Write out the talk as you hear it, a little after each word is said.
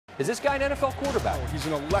Is this guy an NFL quarterback? Oh, he's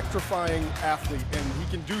an electrifying athlete, and he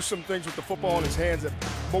can do some things with the football in his hands that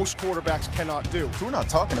most quarterbacks cannot do. So we're not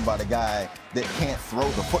talking about a guy that can't throw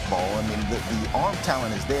the football. I mean, the arm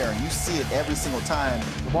talent is there, and you see it every single time.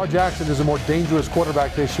 Lamar Jackson is a more dangerous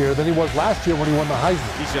quarterback this year than he was last year when he won the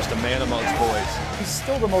Heisman. He's just a man amongst boys. He's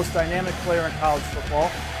still the most dynamic player in college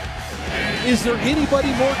football. Is there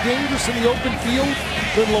anybody more dangerous in the open field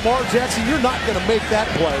than Lamar Jackson? You're not going to make that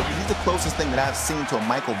play. He's the closest thing that I've seen to a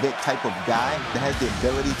Michael Vick type of guy that has the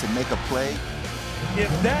ability to make a play. If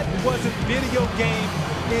that wasn't video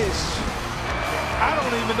game-ish, I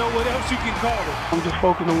don't even know what else you can call it. I'm just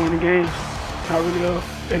focused on winning games, not really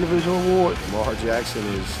individual awards. Lamar Jackson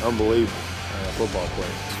is unbelievable football player.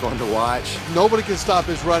 It's fun to watch. Nobody can stop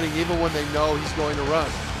his running even when they know he's going to run.